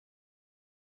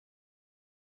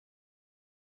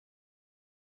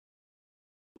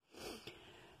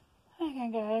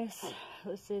Okay guys,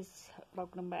 this is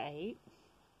vlog number 8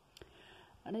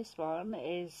 and this one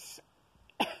is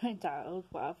entitled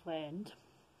What I've Learned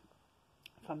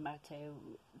from my 2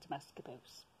 domestic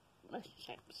abuse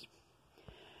relationships.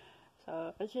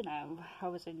 So as you know, I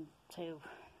was in 2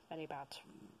 very bad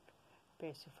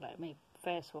abusive relationships. My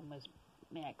first one was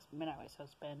my now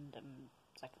ex-husband, and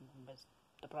second one was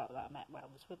the bloke that I met while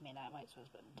I was with me now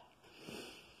ex-husband.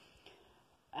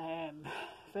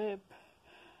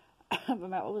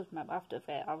 I always met after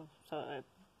that. I've sort of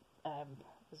I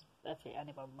think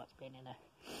anyone that's been in a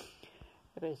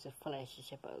abusive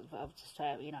relationship, I've just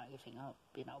you think,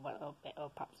 well,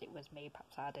 perhaps it was me,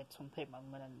 perhaps I did something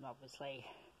wrong, and obviously,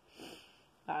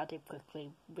 but I did quickly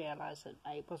realise that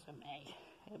it wasn't me.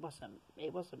 It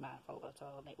wasn't my fault at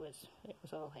all. It was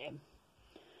all him.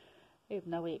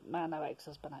 Even though my now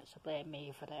ex-husband actually blamed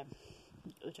me for the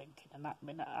drinking and that. I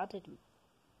mean, I didn't.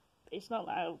 It's not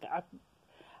like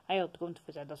I held the gun to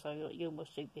his head, so you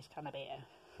must drink this kind of beer.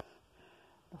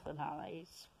 Nothing like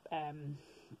that.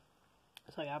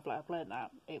 So yeah, I've learned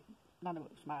that none of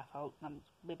it was my fault.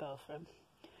 We both them.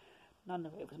 None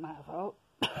of it was my fault.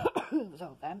 It was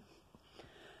all them.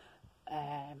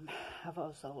 I've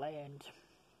also learned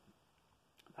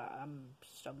that I'm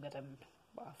stronger than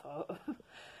what I thought.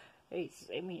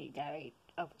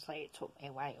 Obviously it took me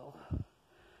a while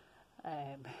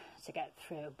to get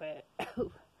through, but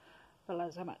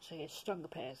realised I'm actually a stronger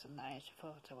person than I actually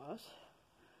thought I was.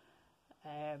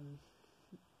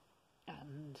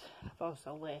 And I've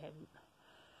also learned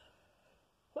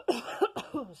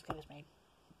excuse me,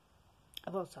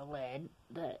 I've also learned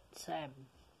that I'm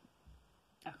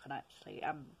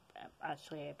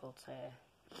actually able to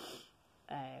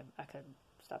I can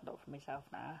stand up for myself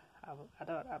now. I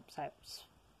don't accept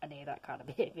any of that kind of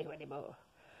behaviour anymore.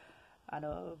 I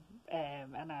know,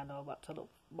 and I know what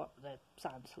the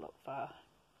signs to look for.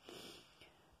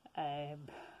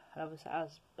 Obviously,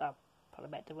 as I've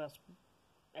probably met the worst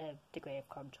degree of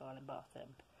control in both of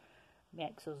them.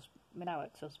 My now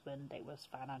ex-husband, it was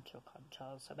financial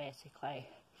control. So basically,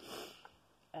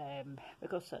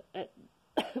 because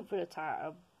for the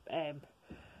time,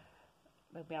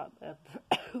 maybe it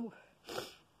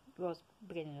was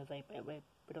beginning of the year, we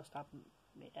just had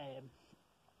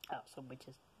our son, which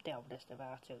is the oldest of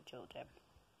our 2 children.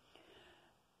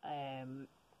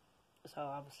 So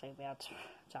obviously we had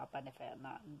child benefit and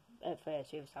that. And at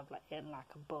first, you used to have in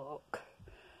like a book.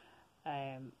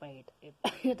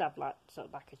 You'd have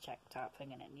like a check type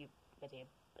thing in it, and you with the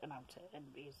amount it,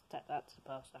 and you used to take that to the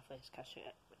post office, cash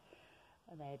it,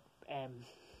 and they'd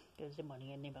give us the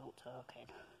money in the milk token.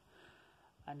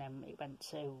 And then it went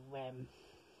to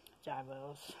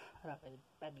gyros. I don't know if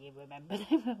any of you remember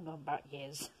them. I've gone back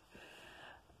years.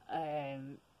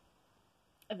 And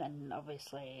then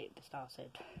obviously they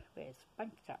started with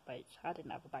bank account, which I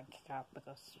didn't have a bank account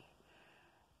because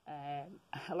I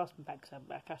lost my bank, so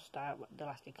I cashed out the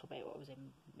last little bit what was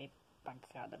in my bank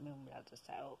account that my mum had to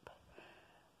set up.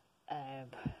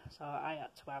 So I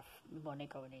had to have money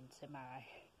going into my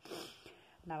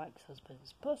now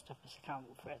ex-husband's post office account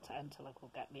for it until I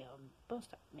could get my own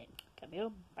get my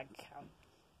own bank account.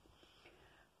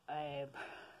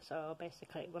 So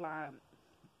basically,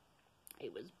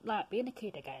 it was like being a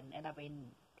kid again and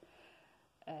having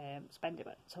spending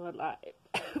it. So like,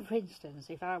 for instance,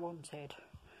 if I wanted,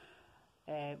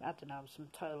 I don't know, some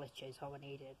toiletries or I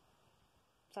needed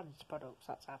sanitary products,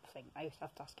 that type of thing, I used to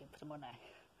have to ask him for the money.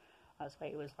 That's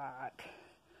what it was like.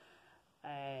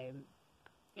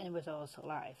 It was also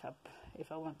like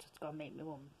if I wanted to go meet my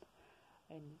mum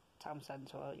in town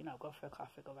centre, or go for a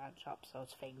coffee, go round shops,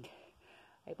 sort of thing,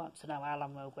 I want to know how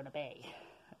long we were going to be.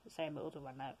 Same with other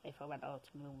one, if I went over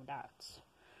to my mum and dad's.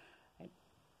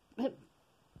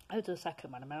 I do the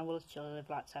second one. I mean, I was still live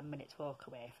like 10 minutes walk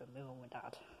away from my mum and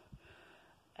dad.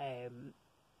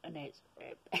 And it's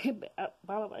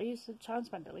well, I used to try and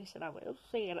spend at least an hour.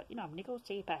 See, when you go to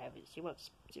see your parents, you want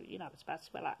to, it's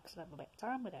best to relax and have a bit of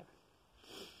time with them.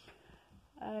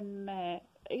 And I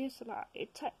used to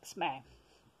it texts me,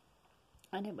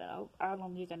 and he went, how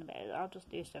long are you going to be? I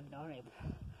just used to ignore him,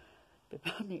 to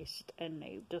be honest, and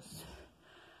he just.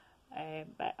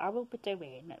 But I will be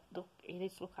doing. Look, you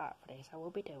need to look out for this. I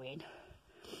will be doing.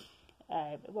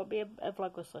 It won't be a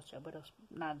vlog or such, but just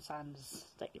 9 signs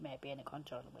that you may be in a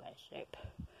controlling relationship,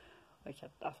 which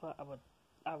I thought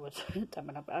I would. I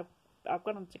mean, I've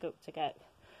gone on to go to get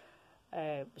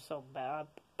some, but I've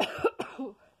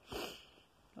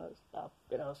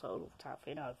sort of looked out for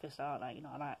if it's not like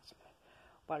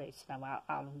well, it's how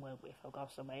long will we if I go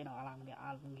somewhere, how long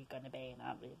you're going to be,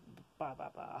 and blah blah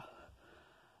blah.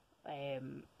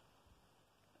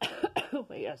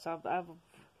 But yes, I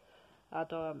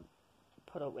don't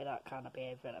put up with that kind of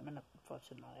behaviour. I mean,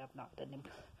 unfortunately, I've not had any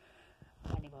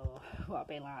more what I've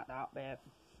been like that, but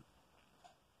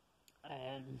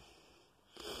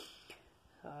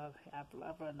so I've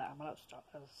learned that I'm a lot stronger.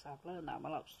 I've learned that I'm a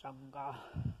lot stronger.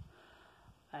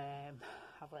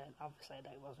 I've learned obviously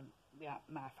that it wasn't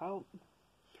my fault.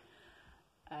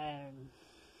 And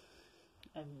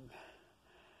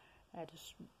I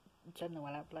just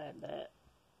genuinely I've learned that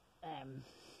I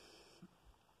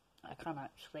can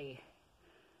actually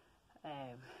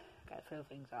get through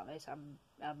things like this.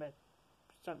 I've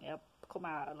come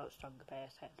out a lot stronger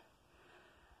person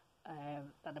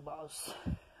than I was.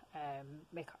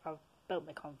 I've built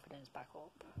my confidence back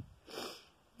up.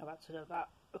 I've had to do that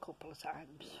a couple of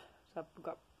times. So I've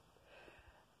got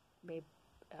me.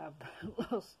 I've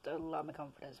lost a lot of my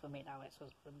confidence with me now. It's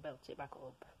husband built it back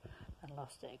up and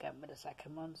lost it again with the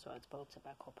second one, so it's built it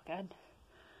back up again.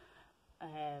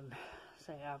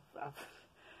 So I've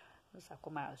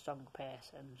come out a stronger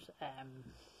person.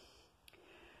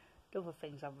 The other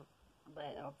things I've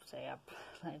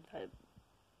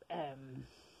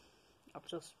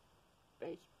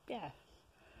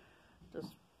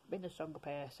just been a stronger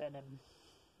person, and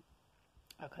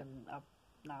I've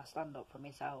now stand up for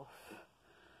myself.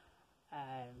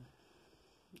 I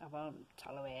won't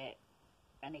tolerate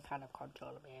any kind of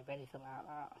control of behaviour, anything like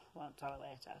that. I won't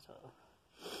tolerate it at all.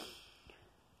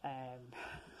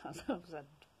 As I've said,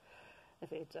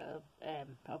 if it's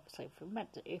obviously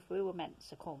if we were meant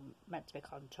to be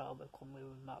controlled, we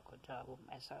with more control,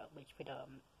 which we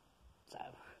don't. So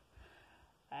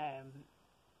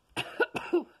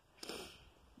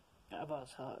I've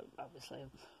also obviously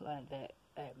learned that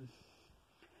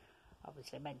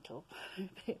obviously mental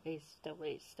it's still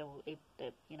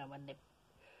you know, when they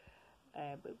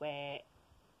where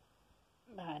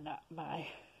my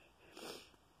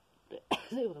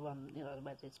the other one, you know,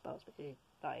 where it's supposed to be,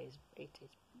 it is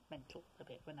mental a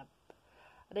bit. When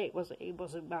it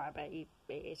wasn't right, but it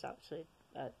is actually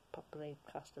properly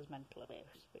classed as mental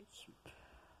abuse, which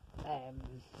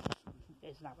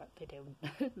is now what they do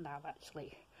now,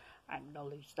 actually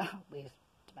acknowledged that with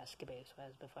domestic abuse,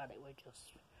 whereas before it was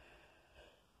just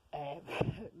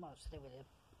more to do with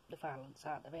the violent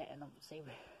side of it. And obviously,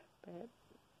 but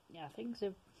yeah, things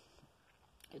have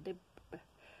they're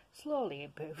slowly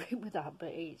improving with that, but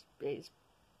it's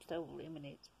still, I mean,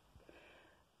 it's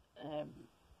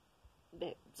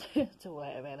bit to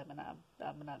whatever element. I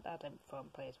didn't from a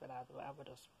place where I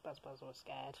suppose I was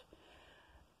scared.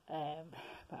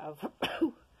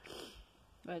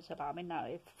 But it's about, I mean, now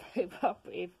if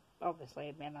obviously,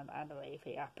 I mean, I know if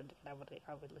it happened, I would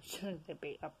literally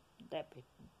be the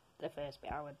first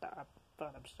bit I would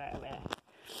phone them straight away.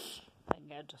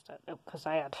 And just because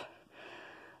I had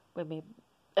with me,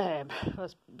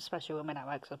 especially with me now,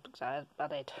 because I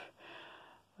did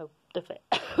the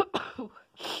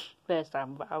first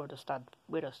time I just had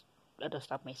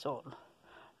my son.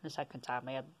 The second time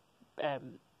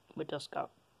we just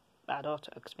got our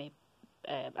daughter, because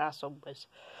our son was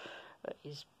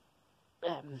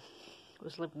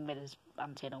living with his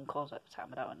auntie and uncles at the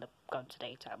time. I don't end up going to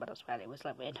daytime, but that's where he was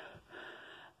living.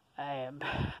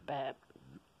 But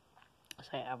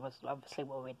so I was obviously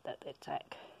worried that they'd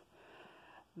take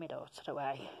my daughter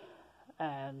away.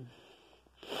 But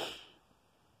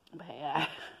yeah,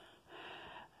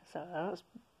 so that's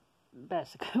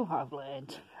basically what I've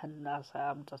learned, and I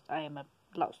am a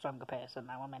lot stronger person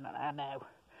now. I mean, I know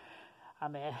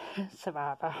I'm a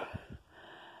survivor.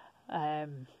 So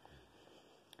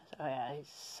yeah,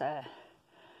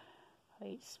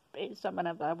 it's something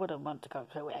I wouldn't want to go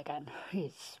through it again.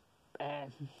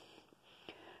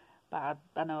 But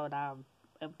I know now,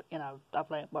 you know,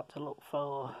 I've learned what to look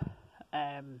for.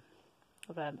 I've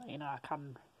learned, you know,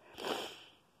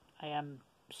 I am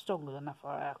stronger than I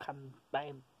thought I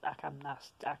can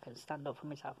stand up for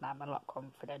myself now. I'm a lot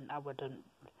confident. I would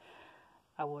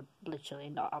literally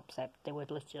not accept. They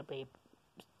would literally be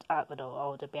out the door,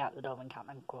 or they'd be out the door in cat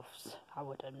and cuffs. I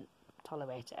wouldn't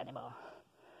tolerate it anymore.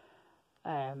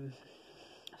 So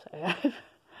yeah.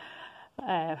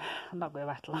 I'm not going to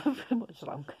rattle on for much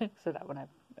longer, because I don't want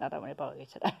to bore you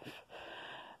to death.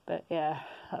 But yeah,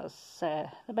 that's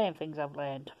the main things I've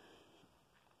learned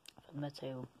from the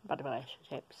two bad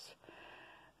relationships.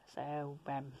 So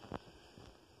yeah,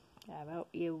 I hope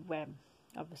you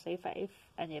obviously if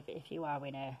you are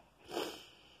in a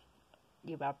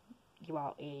you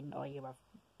are in, or you have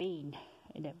been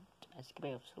in a domestic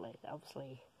abuse,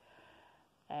 obviously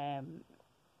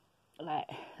like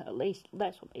at least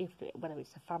whether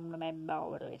it's a family member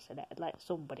or whether it's let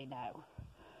somebody know.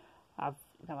 I've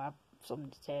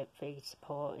somebody for you to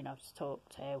support, you know, to talk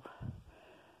to.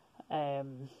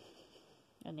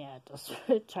 And yeah, just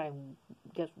try and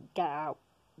get out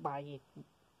when you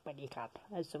can,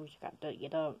 as soon as you can. You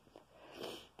don't.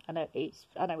 I know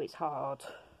it's hard.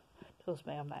 Trust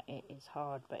me, I'm like it is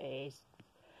hard, but it is.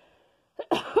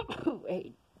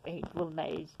 it will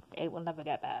never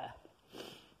get better.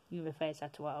 You may face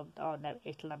that to oh no,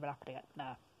 it'll never happen again.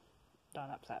 No, don't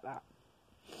upset that.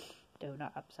 Do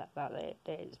not upset that. It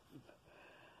is.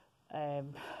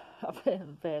 I've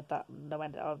heard that no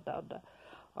end. I'll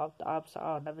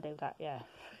never do that. Yeah,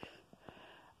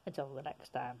 until the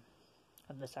next time,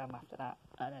 and the time after that,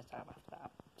 and the time after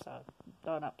that. So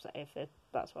don't upset if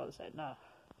that's what I said. No,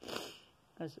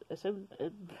 because as soon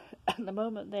at the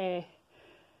moment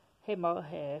him or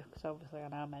her, because obviously I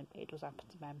know it does happen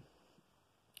to men.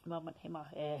 The moment him or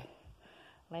her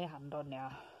lay a hand on you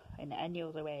in any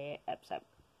other way except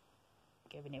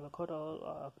giving you a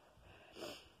cuddle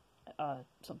or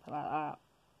something like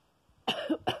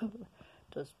that,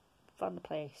 just find the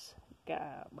place, get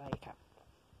out where you can.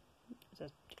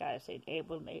 Just guys, it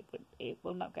will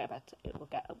not get better. It will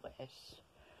get worse.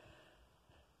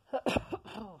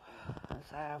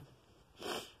 So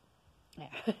yeah,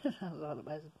 that's all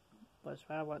it was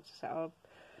what I want to set up.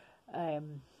 I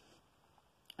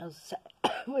was set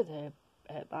with her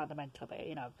about the mental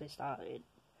bit. They started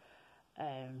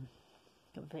things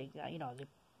that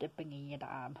they're bringing you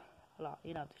down a lot.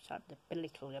 They start to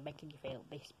belittle you, making you feel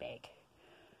this big.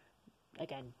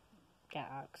 Again, get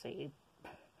out, because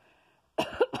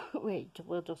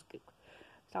we'll just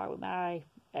start with my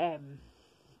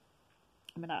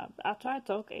I tried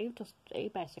talking. He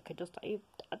basically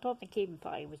I don't think he even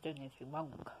thought he was doing anything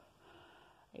wrong.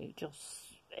 It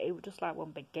was just like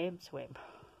one big game to him.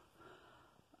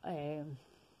 I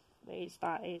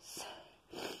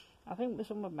think with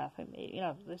some of them, I think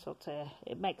this sort of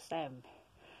it makes them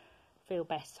feel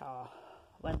better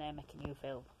when they're making you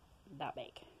feel that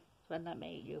big. So when they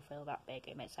make you feel that big,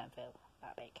 it makes them feel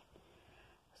that big.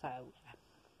 So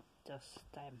just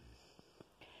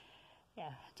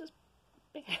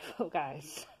be careful,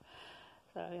 guys.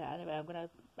 So yeah, anyway, I'm gonna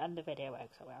end the video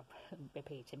because I'm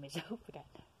repeating myself again.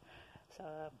 So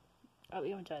hope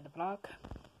you enjoyed the vlog,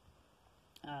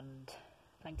 and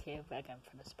thank you again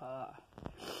for the support.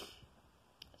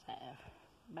 So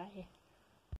bye.